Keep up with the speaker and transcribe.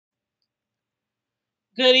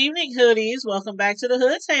Good evening, hoodies. Welcome back to the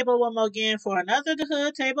Hood Table one more again for another The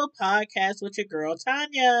Hood Table podcast with your girl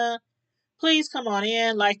Tanya. Please come on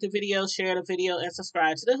in, like the video, share the video, and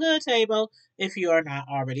subscribe to the Hood Table if you are not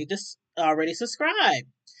already subscribed.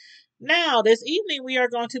 Now, this evening we are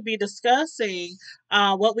going to be discussing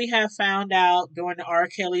what we have found out during the R.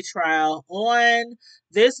 Kelly trial on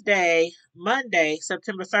this day, Monday,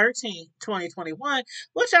 September 13th, 2021,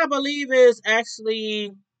 which I believe is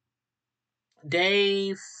actually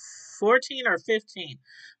day 14 or 15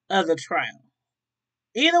 of the trial.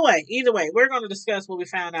 Either way, we're going to discuss what we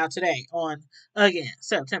found out today on, again,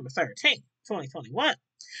 September 13th, 2021.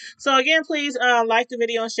 So, again, please like the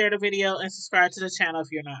video and share the video and subscribe to the channel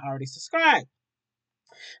if you're not already subscribed.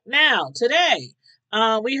 Now, today,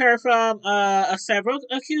 we heard from several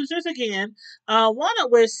accusers again, one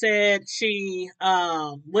of which said she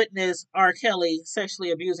witnessed R. Kelly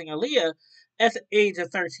sexually abusing Aaliyah at the age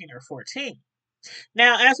of 13 or 14.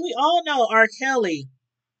 Now, as we all know, R. Kelly,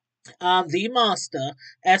 the monster,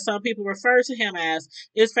 as some people refer to him as,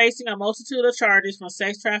 is facing a multitude of charges from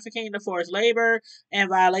sex trafficking to forced labor and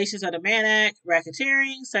violations of the Mann Act,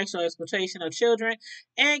 racketeering, sexual exploitation of children,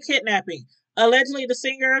 and kidnapping. Allegedly, the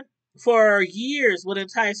singer for years would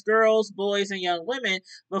entice girls, boys, and young women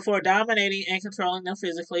before dominating and controlling them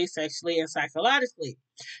physically, sexually, and psychologically.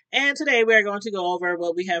 And today we are going to go over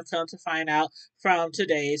what we have come to find out from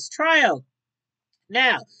today's trial.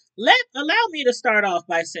 Now, allow me to start off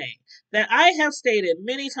by saying that I have stated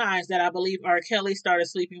many times that I believe R. Kelly started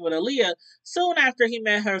sleeping with Aaliyah soon after he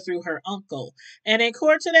met her through her uncle. And in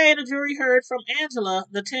court today, the jury heard from Angela,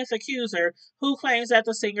 the 10th accuser, who claims that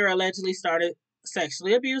the singer allegedly started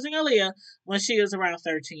sexually abusing Aaliyah when she was around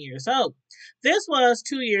 13 years old. This was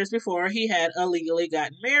 2 years before he had illegally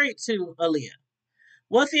gotten married to Aaliyah.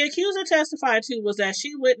 What the accuser testified to was that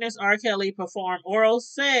she witnessed R. Kelly perform oral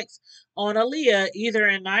sex on Aaliyah either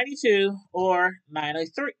in 92 or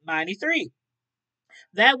 93.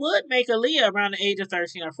 That would make Aaliyah around the age of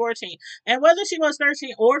 13 or 14. And whether she was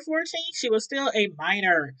 13 or 14, she was still a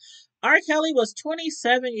minor. R. Kelly was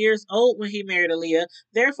 27 years old when he married Aaliyah.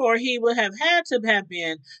 Therefore, he would have had to have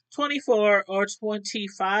been 24 or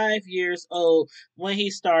 25 years old when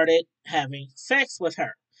he started having sex with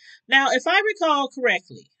her. Now, if I recall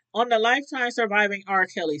correctly, on the Lifetime Surviving R.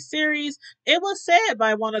 Kelly series, it was said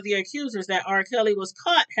by one of the accusers that R. Kelly was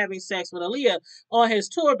caught having sex with Aaliyah on his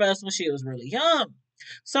tour bus when she was really young.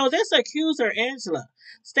 So this accuser, Angela,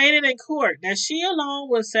 stated in court that she, along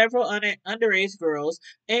with several underage girls,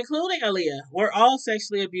 including Aaliyah, were all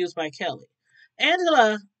sexually abused by Kelly.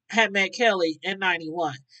 Angela had met Kelly in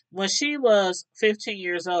 91 when she was 15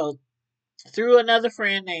 years old through another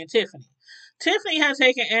friend named Tiffany. Tiffany had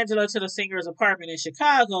taken Angela to the singer's apartment in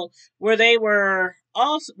Chicago, where there were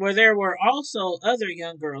also other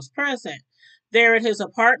young girls present. There at his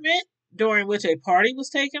apartment, during which a party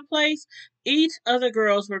was taking place, each of the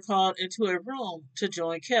girls were called into a room to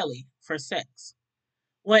join Kelly for sex.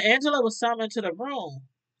 When Angela was summoned to the room,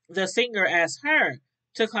 the singer asked her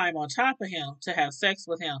to climb on top of him to have sex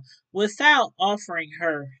with him without offering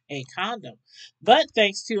her a condom. But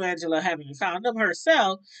thanks to Angela having a condom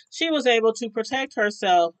herself, she was able to protect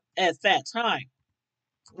herself at that time.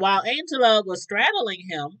 While Angela was straddling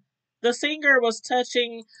him, the singer was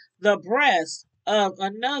touching the breast of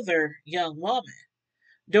another young woman.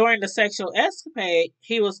 During the sexual escapade,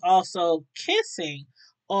 he was also kissing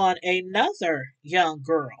on another young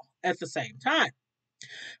girl at the same time.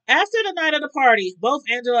 After the night of the party, both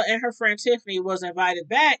Angela and her friend Tiffany was invited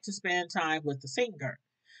back to spend time with the singer.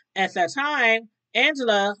 At that time,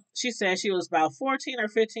 Angela, she said she was about 14 or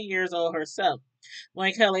 15 years old herself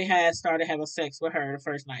when Kelly had started having sex with her the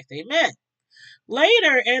first night they met.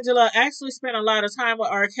 Later, Angela actually spent a lot of time with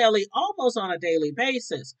R. Kelly almost on a daily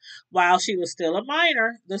basis. While she was still a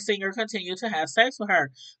minor, the singer continued to have sex with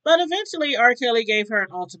her. But eventually, R. Kelly gave her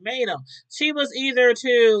an ultimatum. She was either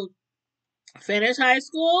to finish high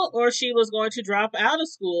school or she was going to drop out of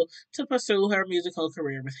school to pursue her musical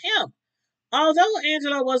career with him. Although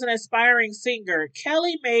Angela was an aspiring singer,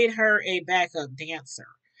 Kelly made her a backup dancer.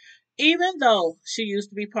 Even though she used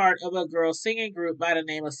to be part of a girl singing group by the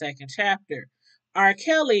name of Second Chapter, R.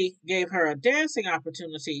 Kelly gave her a dancing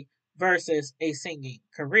opportunity versus a singing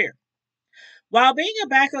career. While being a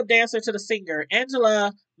backup dancer to the singer,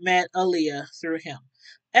 Angela met Aaliyah through him.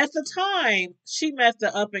 At the time she met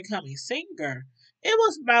the up and coming singer, it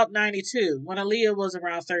was about 92 when Aaliyah was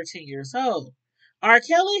around 13 years old. R.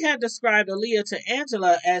 Kelly had described Aaliyah to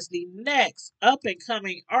Angela as the next up and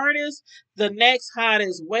coming artist, the next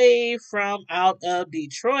hottest wave from out of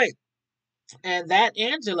Detroit. And that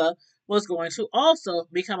Angela was going to also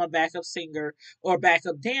become a backup singer or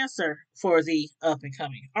backup dancer for the up and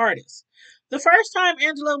coming artist. The first time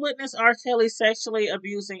Angela witnessed R. Kelly sexually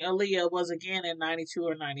abusing Aaliyah was again in 92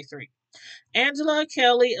 or 93. Angela,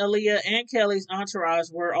 Kelly, Aaliyah, and Kelly's entourage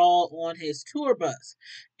were all on his tour bus.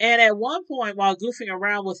 And at one point, while goofing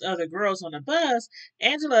around with other girls on the bus,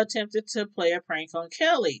 Angela attempted to play a prank on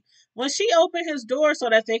Kelly. When she opened his door so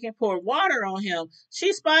that they can pour water on him,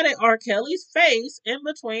 she spotted R. Kelly's face in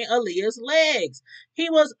between Aaliyah's legs. He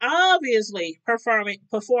was obviously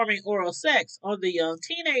performing oral sex on the young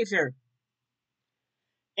teenager.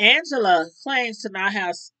 Angela claims to not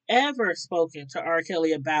have ever spoken to R.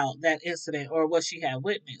 Kelly about that incident or what she had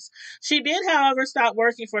witnessed. She did, however, stop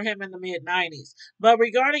working for him in the mid 90s. But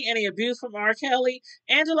regarding any abuse from R. Kelly,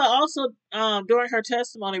 Angela also, during her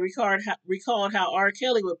testimony, recalled how R.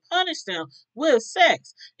 Kelly would punish them with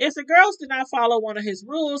sex. If the girls did not follow one of his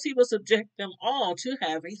rules, he would subject them all to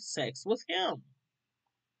having sex with him.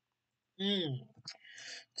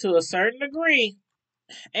 To a certain degree,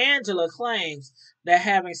 Angela claims that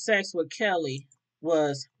having sex with Kelly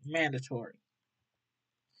was mandatory.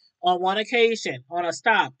 On one occasion, on a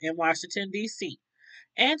stop in Washington, D.C.,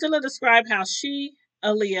 Angela described how she,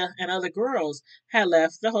 Aaliyah, and other girls had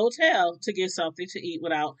left the hotel to get something to eat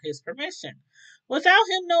without his permission. Without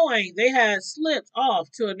him knowing, they had slipped off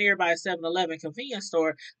to a nearby 7-Eleven convenience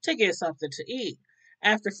store to get something to eat.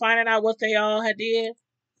 After finding out what they all had did,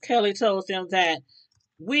 Kelly told them that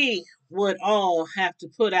we would all have to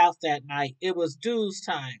put out that night. It was dues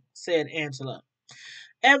time, said Angela.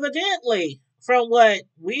 Evidently, from what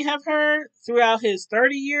we have heard throughout his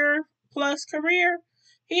 30-year plus career,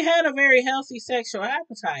 he had a very healthy sexual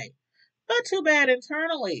appetite. But too bad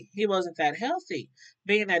internally he wasn't that healthy,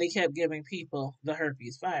 being that he kept giving people the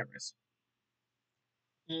herpes virus.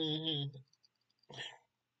 hmm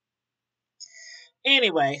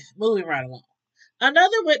Anyway, moving right along.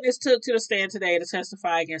 Another witness took to the stand today to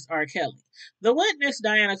testify against R. Kelly. The witness,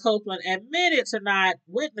 Diana Copeland, admitted to not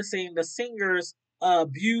witnessing the singer's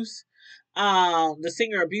abuse, the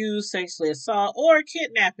singer abused, sexually assault, or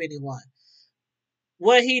kidnap anyone.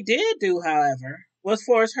 What he did do, however, was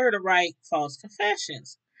force her to write false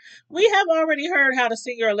confessions. We have already heard how the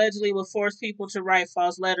singer allegedly would force people to write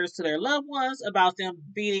false letters to their loved ones about them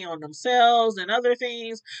beating on themselves and other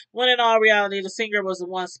things, when in all reality, the singer was the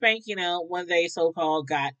one spanking them when they so called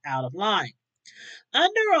got out of line.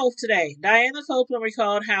 Under oath today, Diana Copeland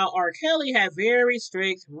recalled how R. Kelly had very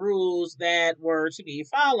strict rules that were to be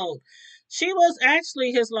followed. She was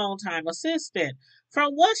actually his longtime assistant.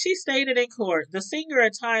 From what she stated in court, the singer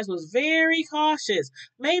at times was very cautious,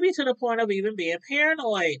 maybe to the point of even being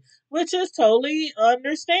paranoid, which is totally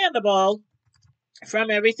understandable from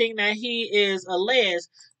everything that he is alleged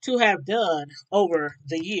to have done over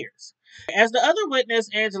the years. As the other witness,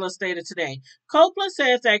 Angela, stated today, Copeland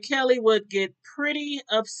says that Kelly would get pretty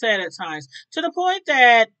upset at times, to the point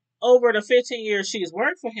that over the 15 years she's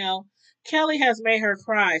worked for him, Kelly has made her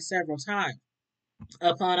cry several times.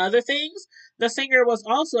 Upon other things, the singer was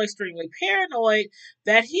also extremely paranoid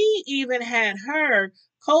that he even had her,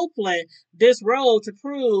 Copeland, disrobe to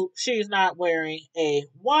prove she's not wearing a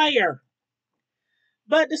wire.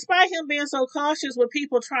 But despite him being so cautious with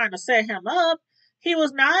people trying to set him up, he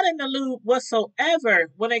was not in the loop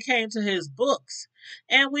whatsoever when it came to his books.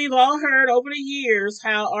 And we've all heard over the years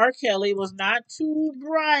how R. Kelly was not too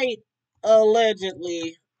bright,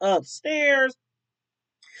 allegedly, upstairs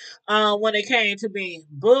when it came to being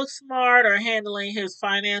book smart or handling his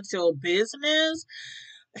financial business.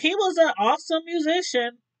 He was an awesome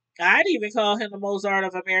musician. I'd even call him the Mozart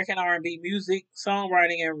of American R&B music,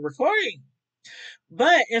 songwriting, and recording.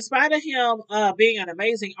 But in spite of him being an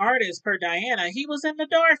amazing artist per Diana, he was in the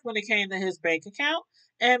dark when it came to his bank account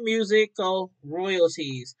and musical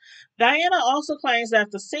royalties. Diana also claims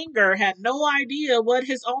that the singer had no idea what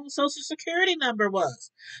his own social security number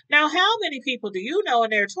was. Now, how many people do you know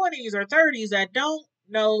in their 20s or 30s that don't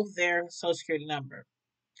know their social security number?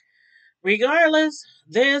 Regardless,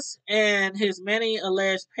 this and his many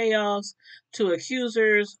alleged payoffs to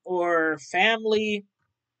accusers or family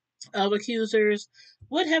of accusers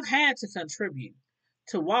would have had to contribute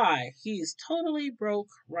to why he's totally broke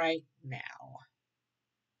right now.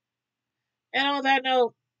 And on that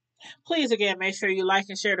note, please again make sure you like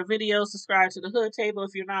and share the video, subscribe to the Hood Table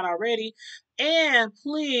if you're not already, and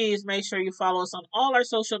please make sure you follow us on all our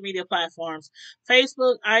social media platforms: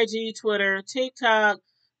 Facebook, IG, Twitter, TikTok,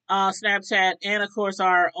 Snapchat, and of course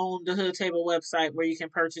our own The Hood Table website, where you can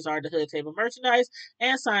purchase our The Hood Table merchandise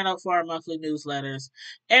and sign up for our monthly newsletters.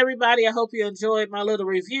 Everybody, I hope you enjoyed my little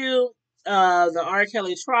review. the R.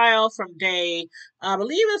 Kelly trial from day, I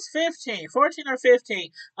believe it's 14 or 15,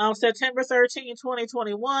 September 13,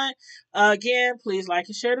 2021. Again, please like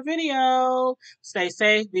and share the video. Stay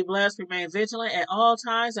safe, be blessed, remain vigilant at all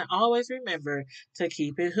times, and always remember to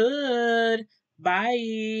keep it hood.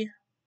 Bye.